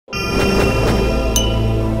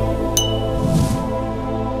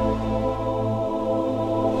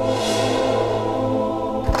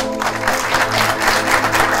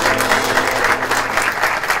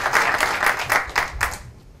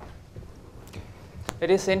It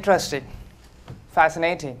is interesting,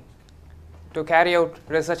 fascinating to carry out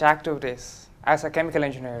research activities as a chemical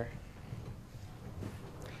engineer.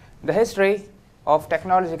 The history of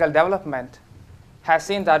technological development has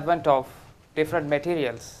seen the advent of different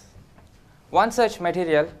materials. One such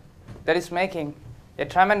material that is making a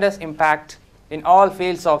tremendous impact in all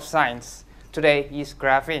fields of science today is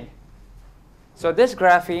graphene. So this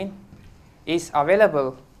graphene is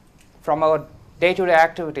available from our day-to-day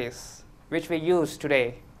activities which we use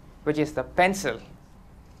today, which is the pencil.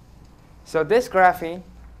 So this graphene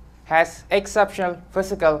has exceptional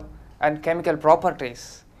physical and chemical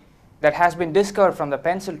properties that has been discovered from the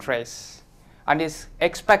pencil trace and is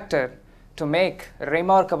expected to make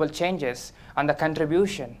remarkable changes and the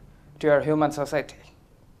contribution to our human society.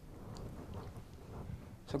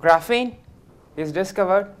 So graphene is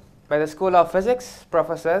discovered by the School of Physics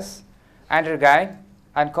professors Andrew Geim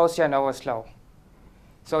and Kostya Novoselov.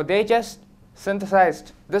 So they just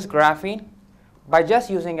synthesized this graphene by just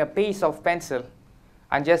using a piece of pencil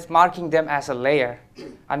and just marking them as a layer,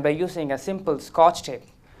 and by using a simple scotch tape,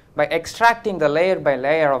 by extracting the layer by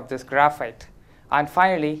layer of this graphite, and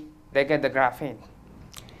finally they get the graphene.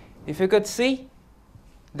 If you could see,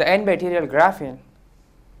 the end material graphene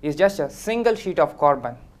is just a single sheet of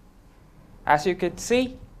carbon. As you could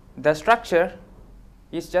see, the structure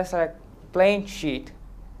is just a plain sheet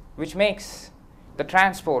which makes the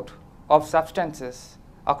transport of substances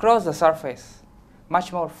across the surface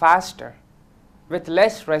much more faster with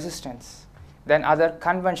less resistance than other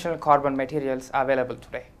conventional carbon materials available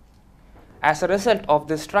today. As a result of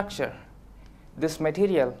this structure, this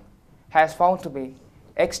material has found to be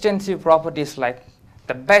extensive properties like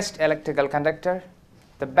the best electrical conductor,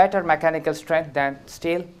 the better mechanical strength than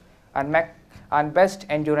steel, and best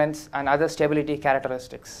endurance and other stability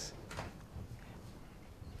characteristics.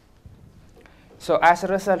 So as a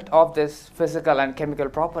result of this physical and chemical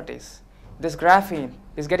properties, this graphene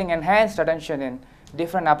is getting enhanced attention in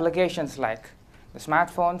different applications like the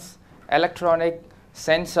smartphones, electronic,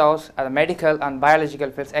 sensors, medical and biological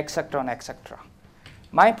fields, etc. and etc.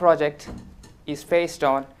 My project is based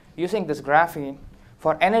on using this graphene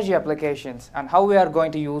for energy applications and how we are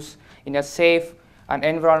going to use in a safe and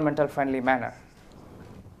environmental friendly manner.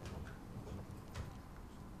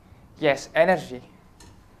 Yes, energy.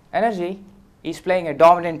 Energy is playing a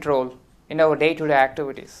dominant role in our day-to-day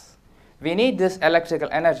activities. We need this electrical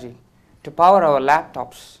energy to power our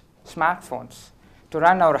laptops, smartphones, to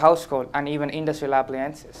run our household and even industrial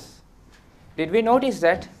appliances. Did we notice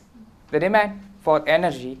that the demand for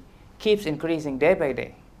energy keeps increasing day by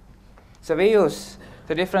day? So we use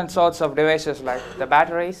the different sorts of devices like the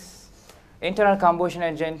batteries, internal combustion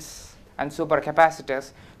engines, and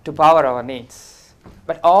supercapacitors to power our needs.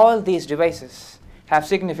 But all these devices have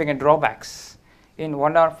significant drawbacks in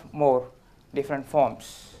one or more different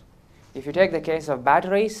forms. If you take the case of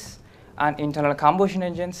batteries and internal combustion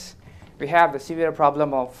engines, we have the severe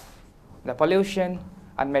problem of the pollution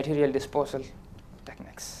and material disposal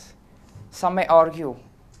techniques. Some may argue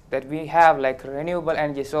that we have like renewable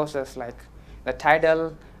energy sources like the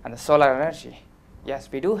tidal and the solar energy. Yes,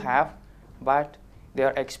 we do have, but they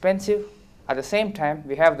are expensive. At the same time,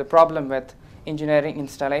 we have the problem with engineering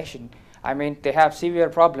installation. I mean, they have severe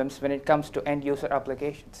problems when it comes to end user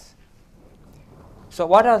applications. So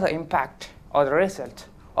what are the impact or the result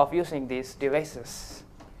of using these devices?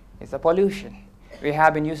 It's the pollution. We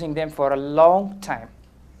have been using them for a long time.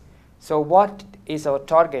 So what is our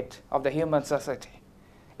target of the human society?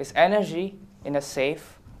 It's energy in a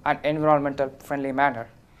safe and environmental friendly manner.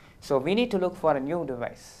 So we need to look for a new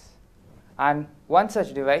device. And one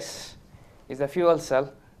such device is the fuel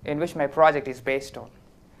cell, in which my project is based on.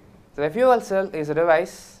 So the fuel cell is a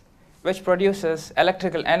device which produces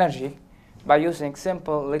electrical energy by using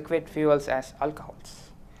simple liquid fuels as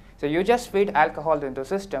alcohols. So you just feed alcohol into the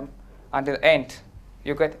system, until the end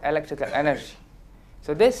you get electrical energy.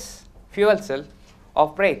 So this fuel cell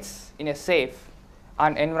operates in a safe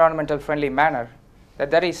and environmental friendly manner, that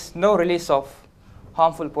there is no release of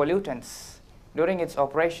harmful pollutants during its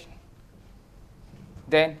operation.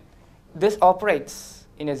 Then this operates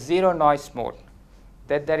in a zero noise mode,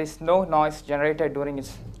 that there is no noise generated during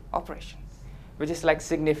its operation, which is like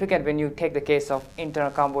significant when you take the case of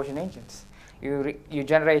internal combustion engines. You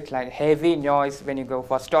generate like heavy noise when you go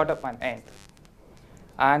for startup and end.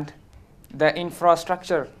 And the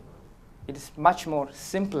infrastructure, it is much more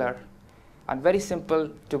simpler and very simple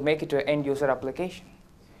to make it to an end user application.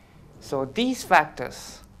 So these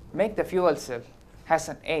factors make the fuel cell has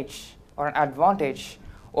an edge or an advantage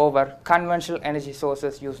over conventional energy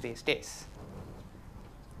sources used these days.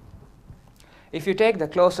 If you take the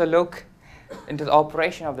closer look into the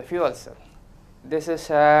operation of the fuel cell, This is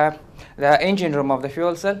the engine room of the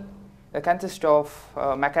fuel cell. It consists of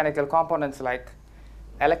mechanical components like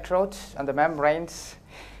electrodes and the membranes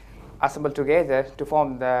assembled together to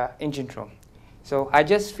form the engine room. So I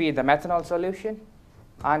just feed the methanol solution,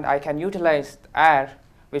 and I can utilize air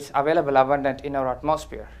which is available abundant in our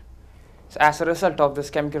atmosphere. So as a result of this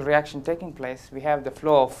chemical reaction taking place, we have the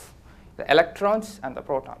flow of the electrons and the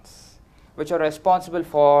protons, which are responsible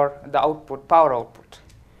for the output, power output.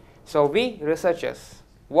 So we researchers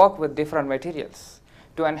work with different materials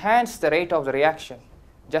to enhance the rate of the reaction,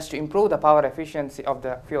 just to improve the power efficiency of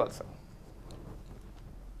the fuel cell.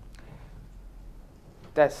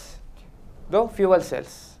 Thus, though fuel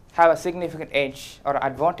cells have a significant edge or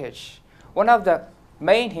advantage, one of the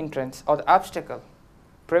main hindrance or the obstacle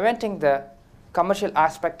preventing the commercial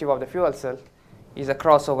aspect of the fuel cell is a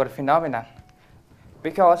crossover phenomenon.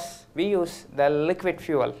 Because we use the liquid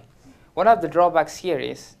fuel, one of the drawbacks here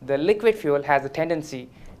is the liquid fuel has a tendency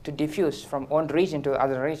to diffuse from one region to the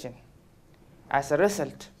other region. As a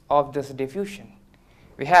result of this diffusion,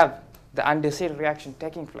 we have the undesired reaction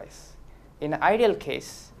taking place. In an ideal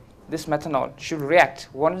case, this methanol should react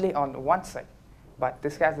only on one side, but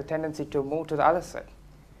this has the tendency to move to the other side.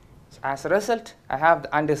 So as a result, I have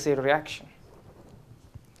the undesired reaction.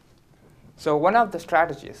 So one of the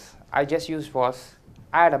strategies I just used was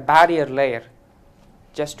add a barrier layer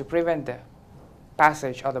just to prevent the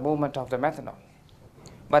passage or the movement of the methanol.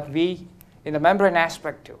 But we, in the membrane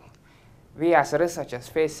aspect too, we as researchers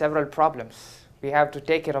face several problems. We have to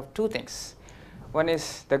take care of two things. One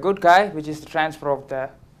is the good guy, which is the transfer of the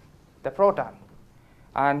proton.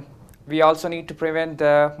 And we also need to prevent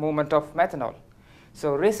the movement of methanol.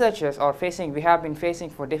 So researchers are facing, we have been facing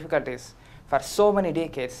for difficulties for so many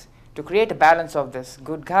decades to create a balance of this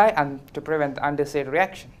good guy and to prevent the undesired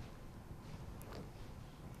reaction.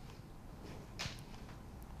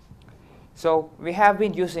 So we have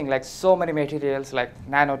been using like so many materials like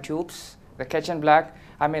nanotubes, the Ketchen black,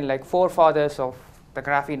 like forefathers of the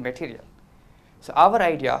graphene material. So our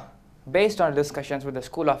idea, based on discussions with the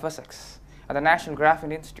School of Physics at the National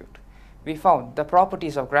Graphene Institute, we found the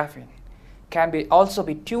properties of graphene can also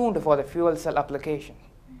be tuned for the fuel cell application,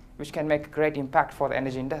 which can make a great impact for the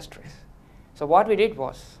energy industries. So what we did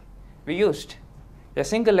was, we used a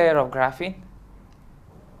single layer of graphene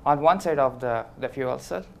on one side of the fuel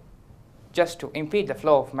cell just to impede the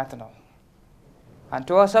flow of methanol. And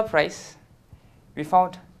to our surprise, we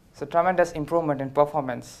found a tremendous improvement in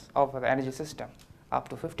performance of the energy system, up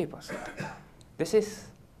to 50%. This is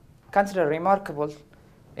considered a remarkable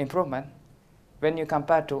improvement when you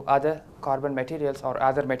compare to other carbon materials or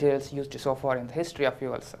other materials used so far in the history of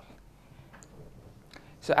fuel cell.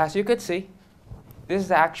 So as you could see, this is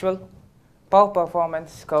the actual power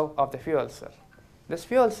performance curve of the fuel cell. This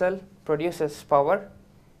fuel cell produces power,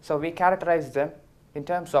 so we characterize them in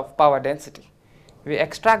terms of power density. We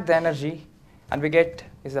extract the energy and we get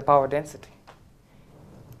is the power density.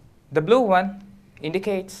 The blue one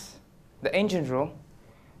indicates the engine room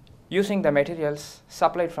using the materials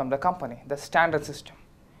supplied from the company, the standard system.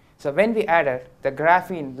 So when we added the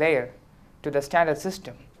graphene layer to the standard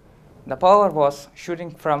system, the power was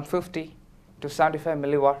shooting from 50 to 75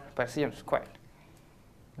 milliwatt per cm squared.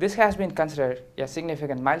 This has been considered a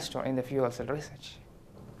significant milestone in the fuel cell research.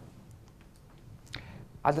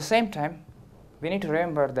 At the same time, we need to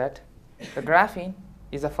remember that the graphene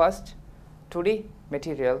is the first 2D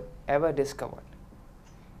material ever discovered.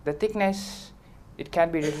 The thickness, it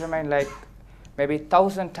can be determined like maybe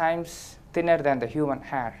 1,000 times thinner than the human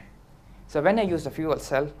hair. So when I use the fuel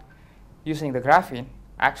cell using the graphene,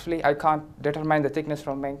 actually I can't determine the thickness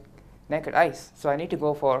from my naked eyes. So I need to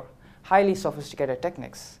go for highly sophisticated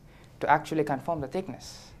techniques to actually confirm the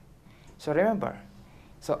thickness. So remember,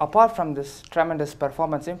 so apart from this tremendous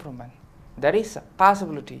performance improvement, there is a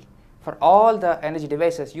possibility for all the energy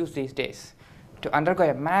devices used these days to undergo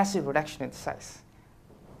a massive reduction in size.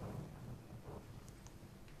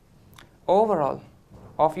 Overall,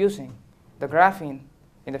 of using the graphene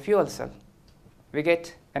in the fuel cell, we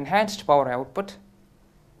get enhanced power output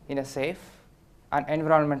in a safe and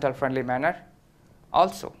environmental friendly manner.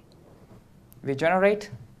 Also, we generate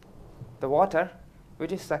the water,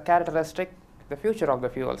 which is the characteristic, the future of the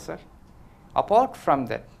fuel cell. Apart from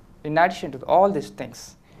that, in addition to all these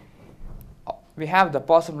things, we have the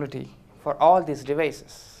possibility for all these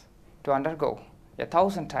devices to undergo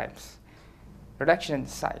 1,000 times reduction in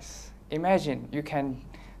size. Imagine you can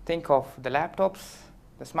think of the laptops,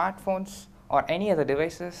 the smartphones, or any other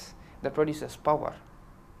devices that produces power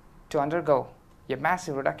to undergo a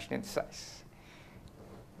massive reduction in size.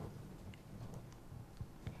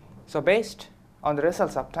 So based on the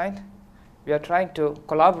results obtained, we are trying to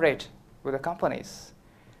collaborate with the companies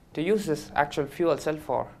to use this actual fuel cell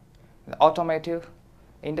for the automotive,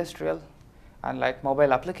 industrial, and like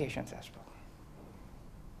mobile applications as well.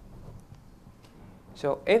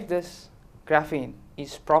 So if this graphene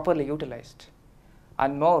is properly utilized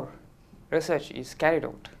and more research is carried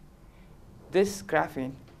out, this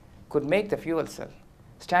graphene could make the fuel cell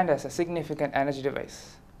stand as a significant energy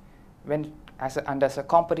device as a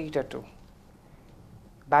competitor to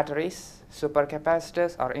batteries,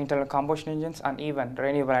 supercapacitors, or internal combustion engines, and even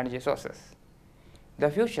renewable energy sources. The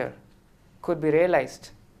future could be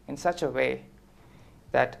realized in such a way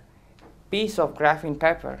that piece of graphene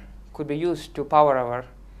paper could be used to power our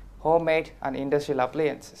homemade and industrial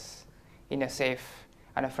appliances in a safe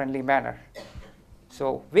and a friendly manner.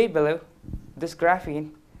 So we believe this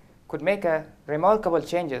graphene could make a remarkable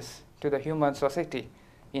changes to the human society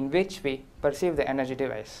in which we perceive the energy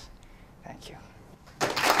device. Thank you.